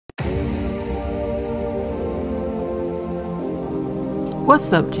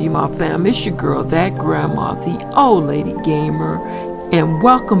What's up, Gma fam? It's your girl, That Grandma, the old lady gamer, and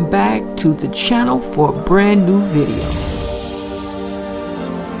welcome back to the channel for a brand new video.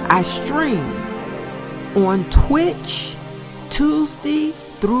 I stream on Twitch Tuesday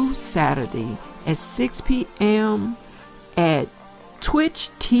through Saturday at 6 p.m. at Twitch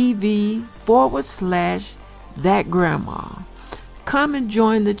TV/thatGrandma. Come and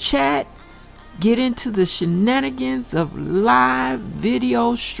join the chat. Get into the shenanigans of live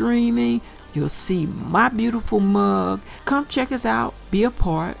video streaming. You'll see my beautiful mug. Come check us out. Be a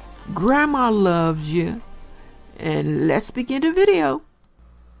part. Grandma loves you. And let's begin the video.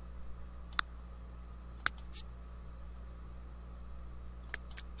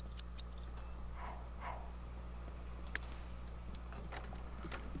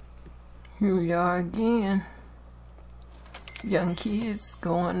 Here we are again. Young kids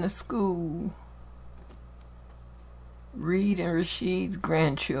going to school. Reed and Rashid's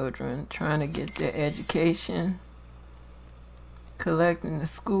grandchildren trying to get their education, collecting the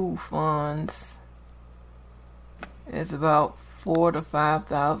school funds. It's about $4,000 to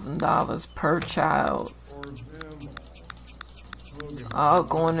 $5,000 per child, all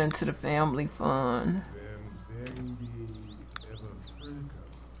going into the family fund.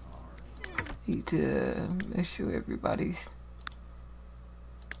 Need to make sure everybody's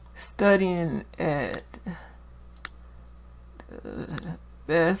studying at the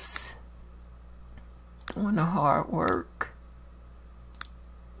best, doing the hard work.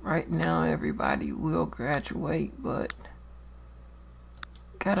 Right now everybody will graduate, but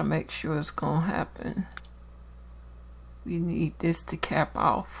gotta make sure it's gonna happen. We need this to cap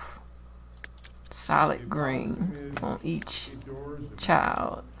off. Solid green on each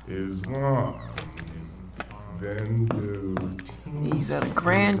child. These are the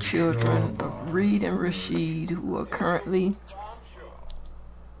grandchildren of Reed and Rashid, who are currently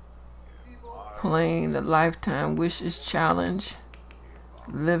playing the Lifetime Wishes Challenge,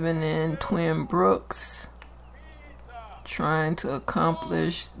 living in Twin Brooks, trying to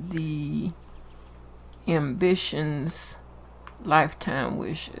accomplish the ambitions Lifetime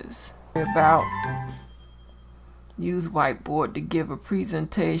Wishes. About use whiteboard to give a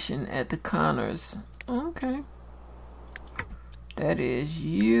presentation at the Connors. Okay. That is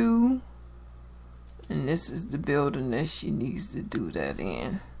you. And this is the building that she needs to do that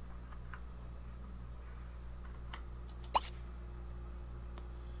in.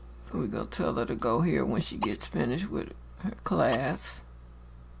 So we're going to tell her to go here when she gets finished with her class.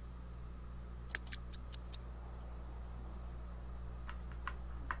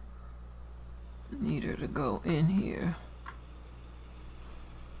 Need her to go in here.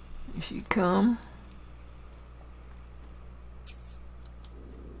 Here she come.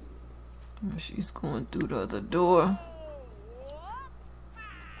 She's going through the other door.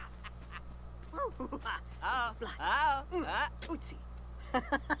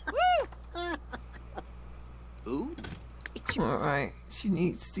 Alright, she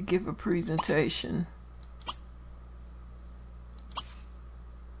needs to give a presentation.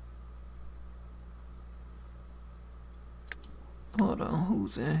 Hold on,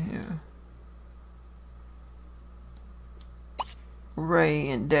 who's in here? Ray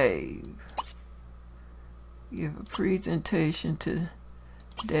and Dave. Give a presentation to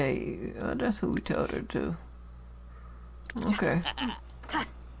Dave. Oh, that's who we told her to. Okay.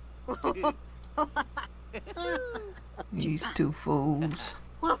 These two fools.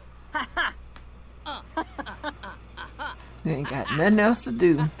 They ain't got nothing else to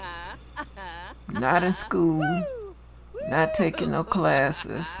do. Not in school. Not taking no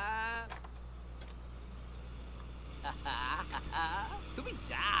classes.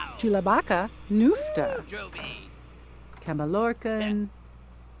 Julabaka, Nufta, Kamalorkan,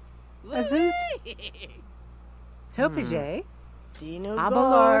 Azut, Topije,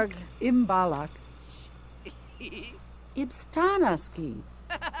 Abalorg, Imbalak, Ibstanaski,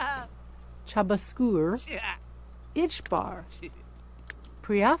 Chabaskur, Ichbar,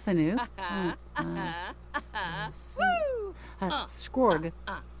 Priathanu, Skorg,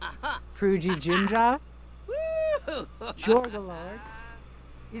 Pruji Jinja, Jorgalard,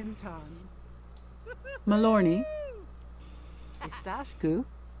 Intan, Malorni, Istashku,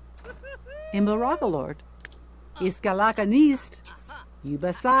 Imbalragalord, Iskalaka Nist,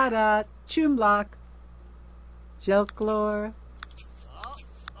 Ubasada, Chumlak, Jelklor,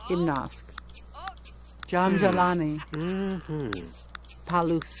 Imnask, Jamjalani,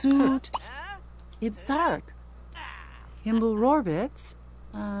 Palusut, Ibsark, Himbalrorbits.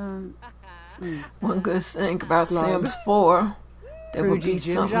 One good thing about Sims 4, there will be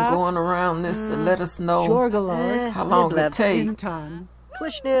something going around this to let us know how long it takes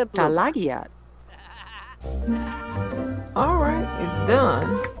Talagiat. Alright, it's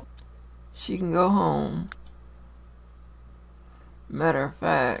done. She can go home. Matter of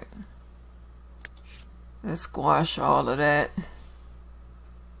fact, let's squash all of that.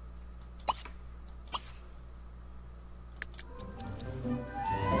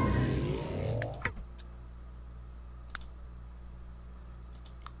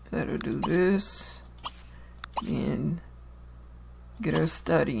 Let her do this, and get her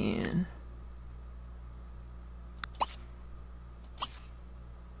study in.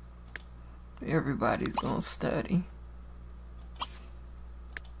 Everybody's gonna study.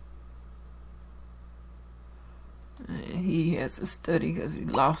 And he has to study because he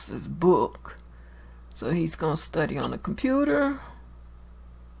lost his book. So he's gonna study on the computer.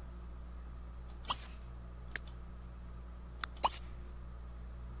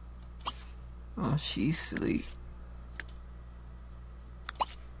 Oh, she's asleep.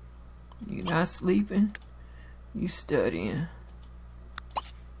 You not sleeping? You studying.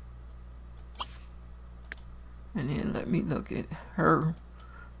 And then let me look at her,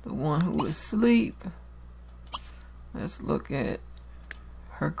 the one who is asleep. Let's look at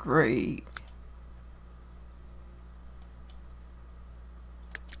her grade.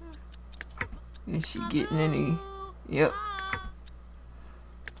 Is she getting any? Yep.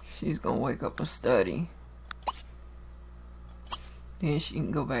 She's gonna wake up and study. Then she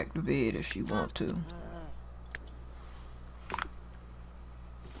can go back to bed if she want to.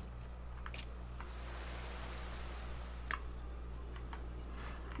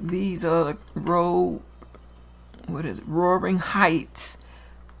 These are the Roaring Heights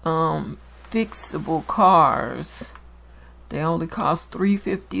fixable cars. They only cost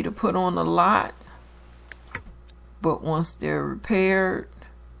 $350 to put on the lot, but once they're repaired,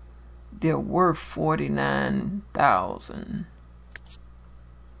 they're worth $49,000.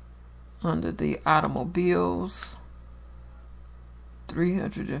 Under the automobiles,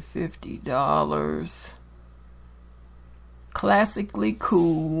 $350. Classically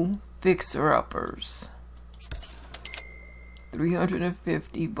cool fixer-uppers,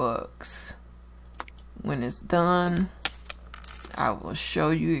 $350. When it's done, I will show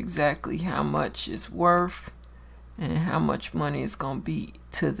you exactly how much it's worth and how much money it's gonna be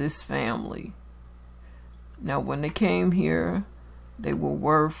to this family. Now, when they came here, they were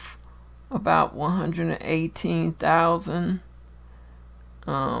worth about $118,000.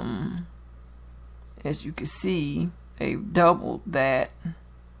 As you can see, they've doubled that.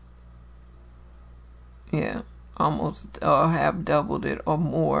 Yeah, almost have doubled it or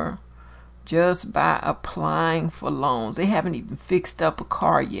more just by applying for loans. They haven't even fixed up a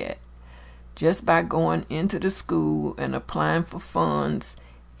car yet. Just by going into the school and applying for funds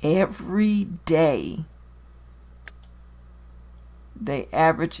every day, they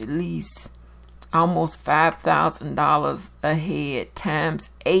average at least almost $5,000 a head times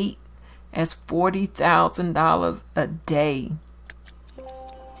 8. That's $40,000 a day.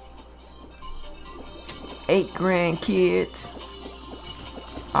 8 grandkids,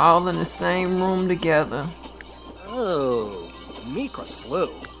 all in the same room together. Oh, Mika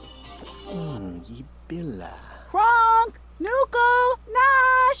slow. Yibilla. Kronk! Nuko!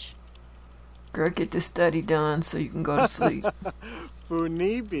 Nash! Girl, get the study done so you can go to sleep.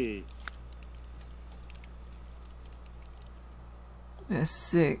 Funibi. That's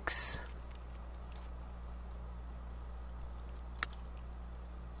 6.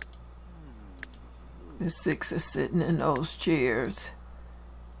 The 6 are sitting in those chairs.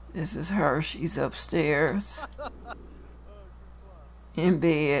 This is her. She's upstairs in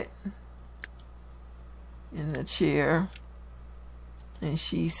bed in the chair, and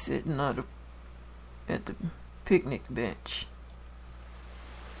she's sitting at the picnic bench.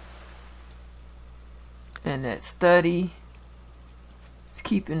 And that study is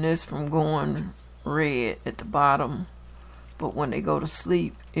keeping this from going red at the bottom, but when they go to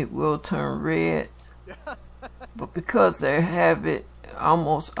sleep it will turn red. But because they have it,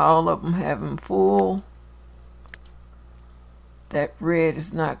 almost all of them have them full, that red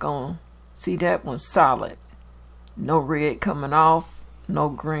is not going to, see, that one's solid. No red coming off, no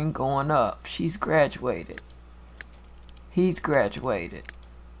green going up. She's graduated. He's graduated.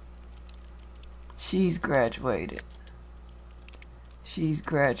 She's graduated. She's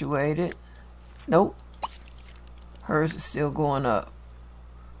graduated. Nope. Hers is still going up.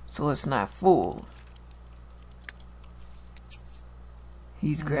 So it's not full.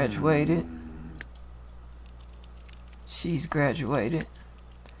 He's graduated. She's graduated.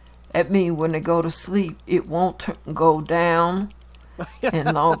 That means when they go to sleep, it won't go down.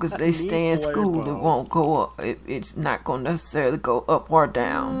 And long as they stay in school, it won't go up. It's not going to necessarily go up or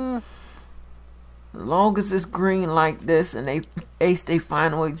down. As long as it's green like this and they ace their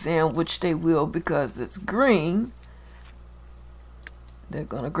final exam, which they will because it's green, they're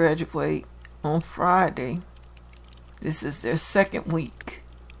going to graduate on Friday. This is their second week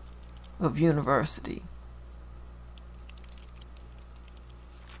of university.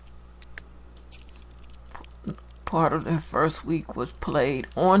 Part of their first week was played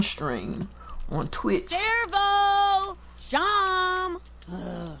on stream on Twitch. Servo! Sham!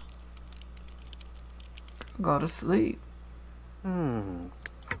 Go to sleep.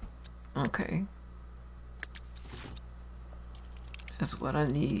 Okay. That's what I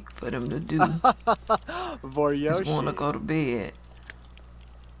need for them to do. Voryoshi. Just want to go to bed.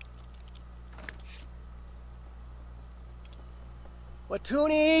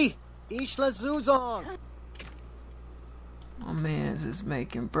 Watuni! Ishla Zuzong! My man's is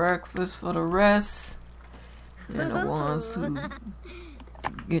making breakfast for the rest. And the ones who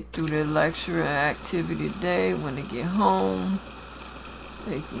get through their lecture and activity today, when they get home,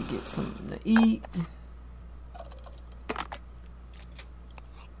 they can get something to eat.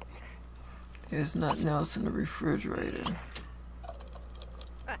 There's nothing else in the refrigerator.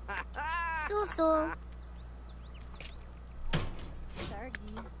 So.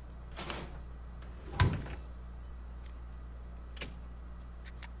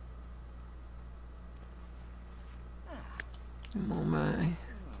 Come on, my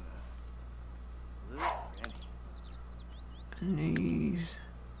knees.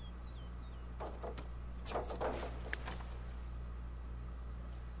 All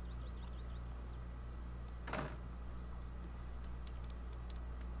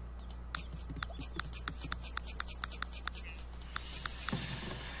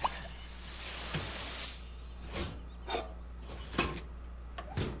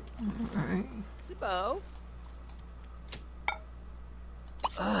right. Sipo.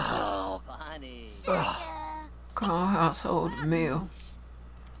 Oh, funny. Call household meal.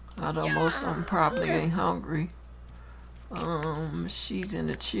 Although most of them probably ain't hungry. She's in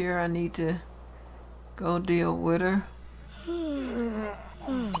the chair. I need to go deal with her.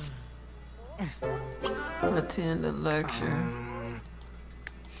 Attend the lecture.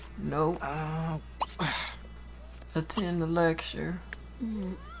 Nope. Attend the lecture.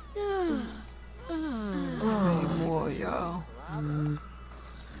 Need more, y'all.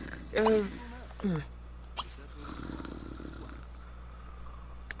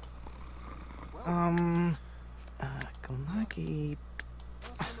 Kamaki.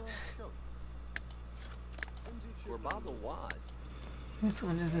 This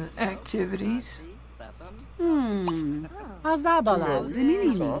one is in activities. Azabala,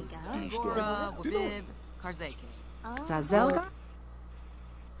 Ziminini. Zazelka?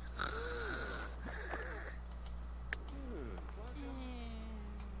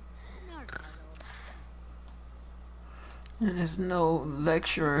 And there's no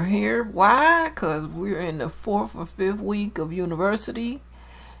lecturer here. Why? Because we're in the 4th or 5th week of university.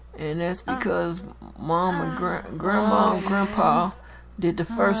 And that's because Mom and Grandma and Grandpa did the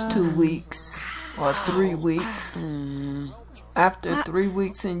first 2 weeks or 3 weeks. After 3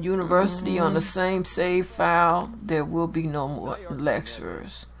 weeks in university on the same save file, there will be no more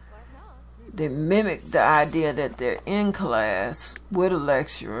lecturers. They mimic the idea that they're in class with a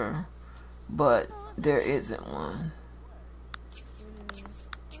lecturer, but there isn't one.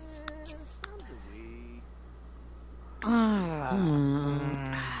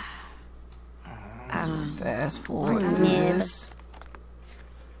 Fast forward this.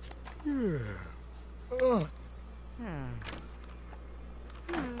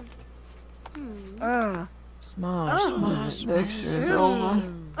 Smosh. Lecture is over.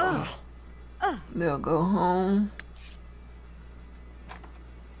 They'll go home.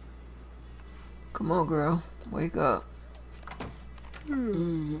 Come on, girl. Wake up.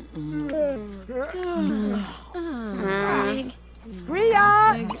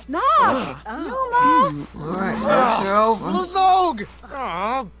 Ria! No! Numa! Alright, lecture over. Lazog!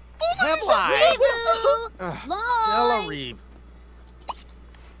 Aw, Headline! Long. Delareeb.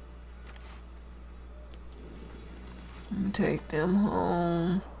 Take them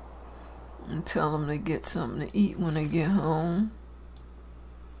home and tell them to get something to eat when they get home.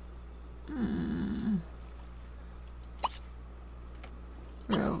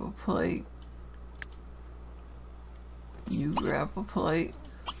 Grab a plate. You grab a plate.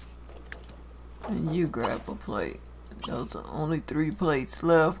 And you grab a plate. Those are only 3 plates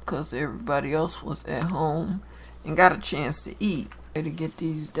left because everybody else was at home and got a chance to eat. To get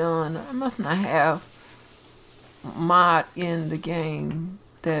these done, I must not have mod in the game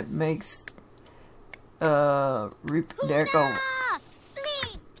that makes there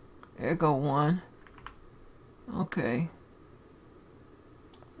go one. Okay.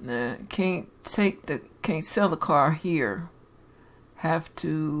 Now can't sell the car here. Have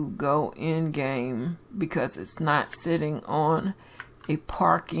to go in game because it's not sitting on a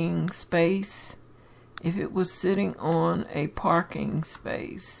parking space. If it was sitting on a parking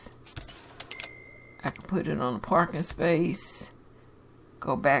space, I could put it on a parking space,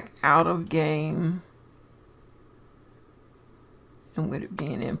 go back out of game, and with it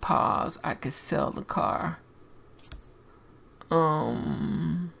being in pause, I could sell the car.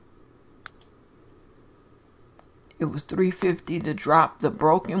 It was $350 to drop the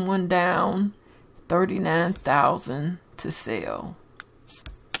broken one down, $39,000 to sell.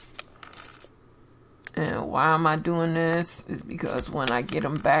 And why am I doing this? Is because when I get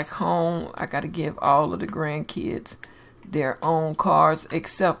them back home, I got to give all of the grandkids their own cars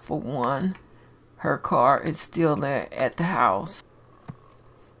except for one. Her car is still there at the house.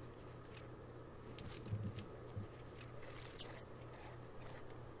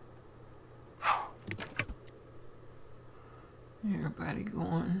 Everybody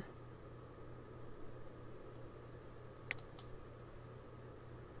going.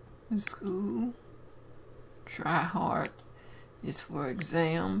 In school. Try hard. It's for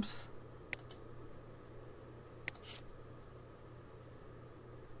exams.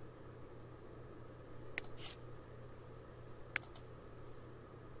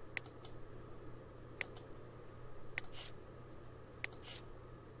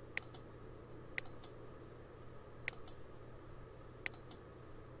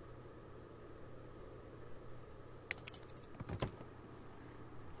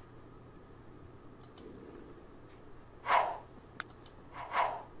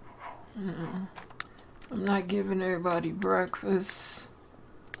 I'm not giving everybody breakfast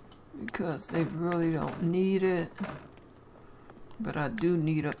because they really don't need it, but I do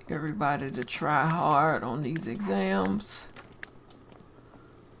need everybody to try hard on these exams.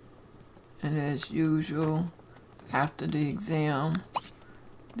 And as usual, after the exam,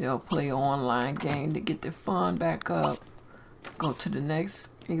 they'll play an online game to get their fun back up, go to the next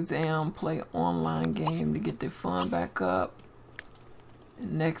exam, play an online game to get their fun back up.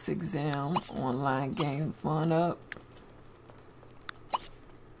 Next exam, online game, fun up.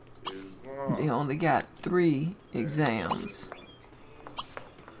 They only got 3 exams,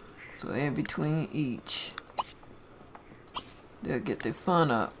 so in between each, they'll get their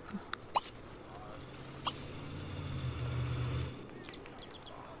fun up.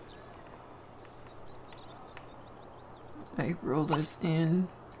 April is in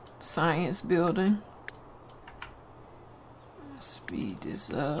science building. Speed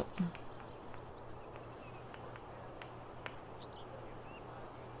this up.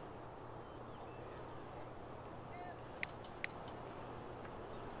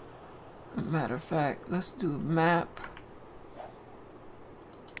 Matter of fact, let's do a map.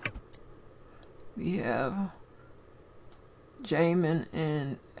 We have Jamin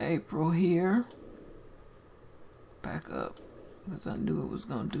and April here. Back up, because I knew it was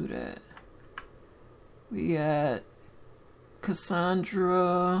gonna do that. We had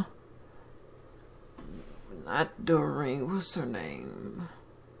Cassandra, not Doreen, what's her name?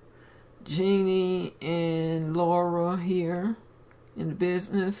 Jeannie and Laura here in the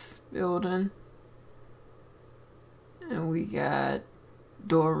business building. And we got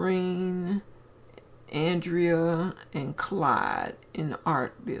Doreen, Andrea, and Clyde in the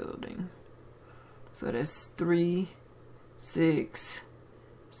art building. So that's 3, 6,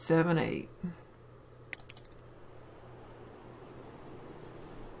 7, 8.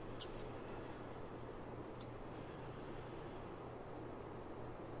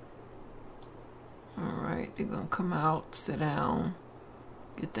 Alright, they're gonna come out, sit down,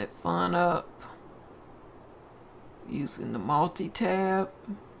 get that fun up using the multi-tab.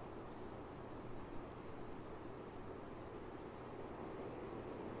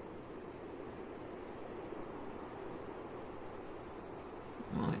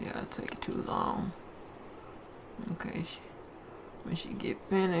 Oh yeah, it'll take too long. Okay, when she get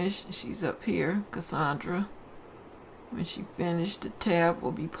finished, she's up here, Cassandra. When she finished, the tab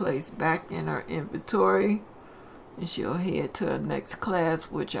will be placed back in her inventory, and she'll head to her next class,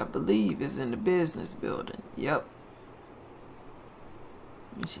 which I believe is in the business building. Yep.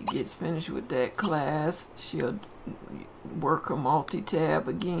 When she gets finished with that class, she'll work her multi-tab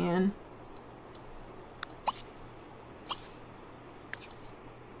again.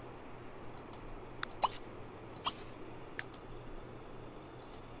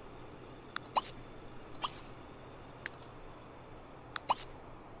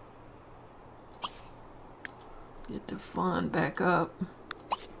 Get the fun back up.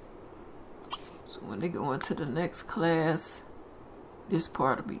 So when they go into the next class, this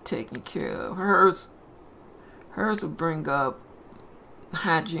part will be taken care of. Hers will bring up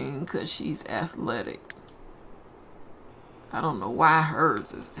hygiene because she's athletic. I don't know why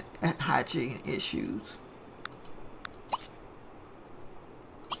hers is hygiene issues.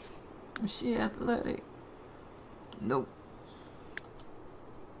 Is she athletic? Nope.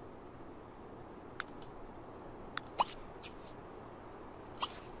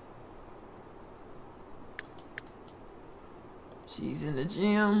 She's in the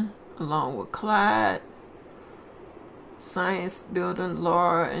gym along with Clyde. Science building,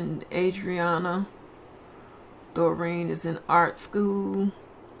 Laura and Adriana. Doreen is in art school.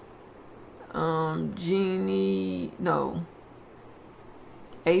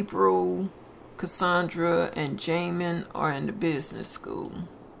 April, Cassandra, and Jamin are in the business school.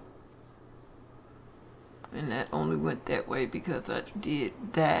 And that only went that way because I did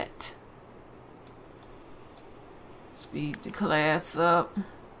that. Speed the class up.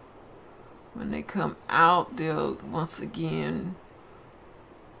 When they come out, they'll once again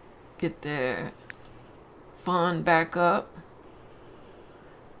get their fun back up.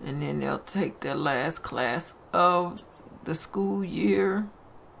 And then they'll take their last class of the school year.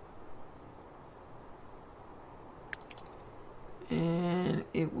 And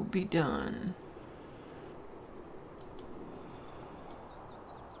it will be done.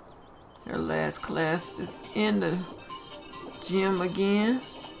 Her last class is in the gym again.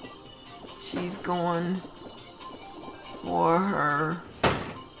 She's going for her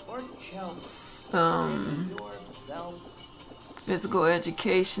physical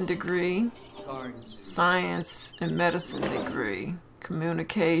education degree, science and medicine degree,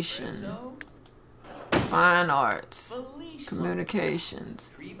 communication, fine arts,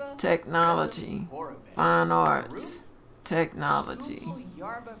 communications, technology, fine arts, technology.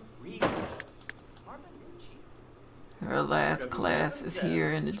 Her last class is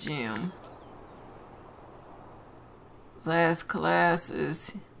here in the gym. Last class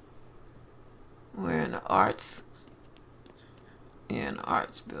is we're in the arts. Yeah, in the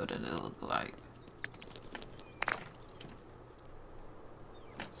arts building it look like.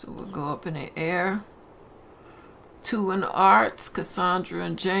 So we'll go up in the air. 2 in the arts, Cassandra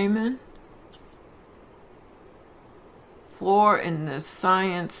and Jamin. 4 in the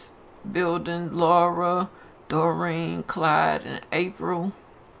science building, Laura, Doreen, Clyde, and April.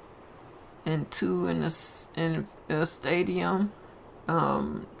 And 2 in the stadium,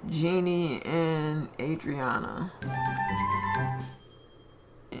 Jeannie and Adriana.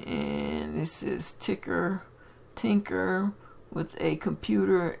 And this is Tinker with a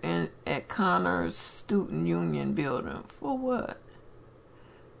computer at Connor's Student Union building. For what?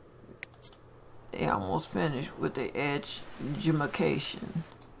 They almost finished with the education.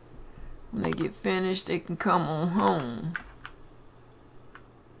 When they get finished, they can come on home.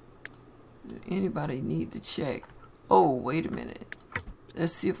 Anybody need to check? Oh, wait a minute.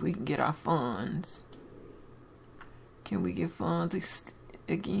 Let's see if we can get our funds. Can we get funds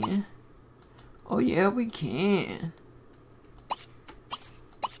again? Oh yeah, we can.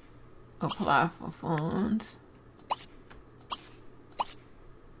 Apply for funds.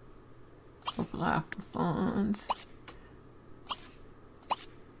 Apply for funds.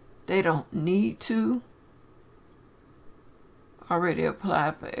 They don't need to. Already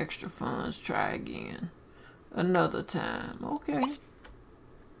applied for extra funds. Try again. Another time. Okay.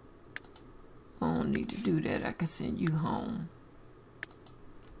 I don't need to do that. I can send you home.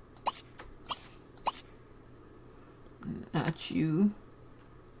 Not you.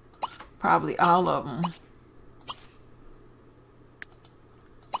 Probably all of them.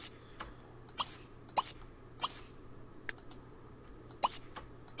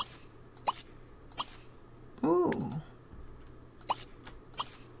 Ooh.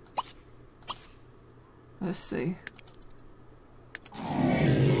 Let's see.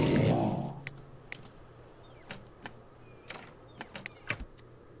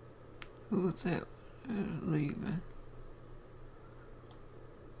 Who's that leaving?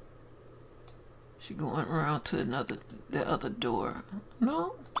 She going around to the other door.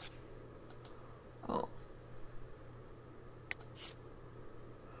 No? Oh.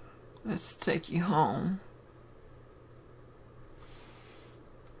 Let's take you home.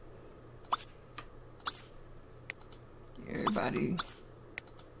 Everybody,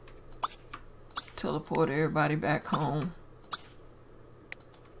 teleport everybody back home.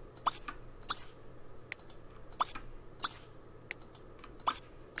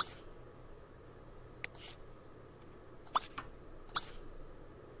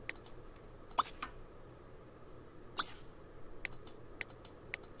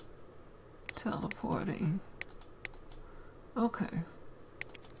 Reporting. Okay.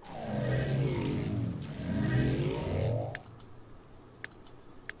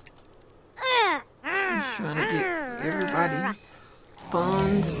 Just trying to get everybody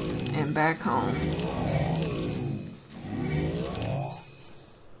funds and back home.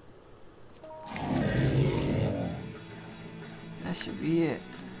 That should be it.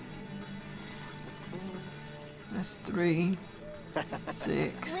 That's 3,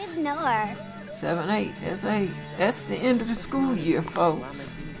 6, 7, 8. That's 8. That's the end of the school year,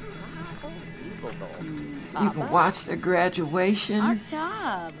 folks. You can watch the graduation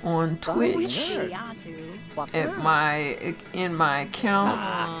on Twitch at in my account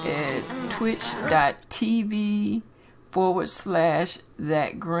at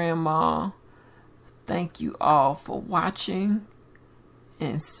twitch.tv/thatGrandma. Thank you all for watching,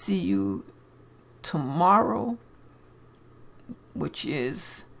 and see you tomorrow, which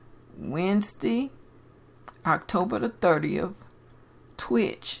is Wednesday, October the 30th,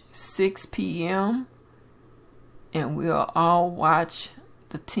 Twitch, 6 p.m. And we'll all watch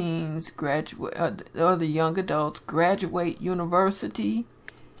the teens graduate, or the young adults graduate university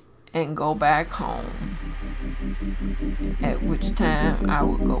and go back home. At which time I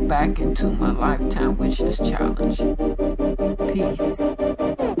will go back into my Lifetime Wishes challenge. Peace.